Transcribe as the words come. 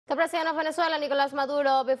The President of Venezuela, Nicolás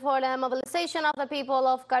Maduro, before the mobilization of the people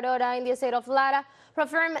of Carora in the state of Lara,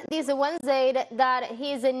 reaffirmed this Wednesday that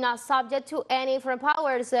he is not subject to any foreign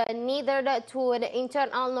powers, neither to the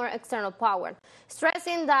internal nor external power,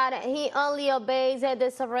 stressing that he only obeys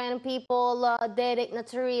the sovereign people. The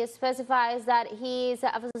dignitary specifies that he is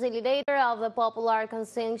a facilitator of the popular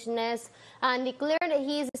consciousness and declared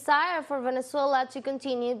his desire for Venezuela to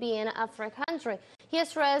continue being a free country. He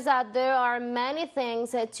stressed that there are many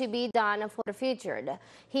things to be done for the future.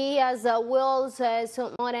 He has wills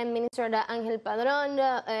Modern Minister Angel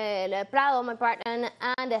Prado, my partner,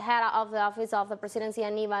 and the head of the Office of the Presidency,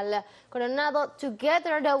 Aníbal Coronado,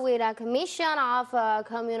 together with a commission of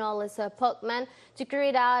communal spokesmen to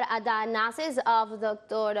carry out a diagnosis of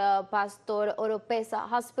Dr. Pastor Oropesa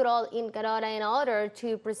Hospital in Carora in order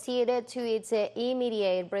to proceed to its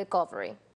immediate recovery.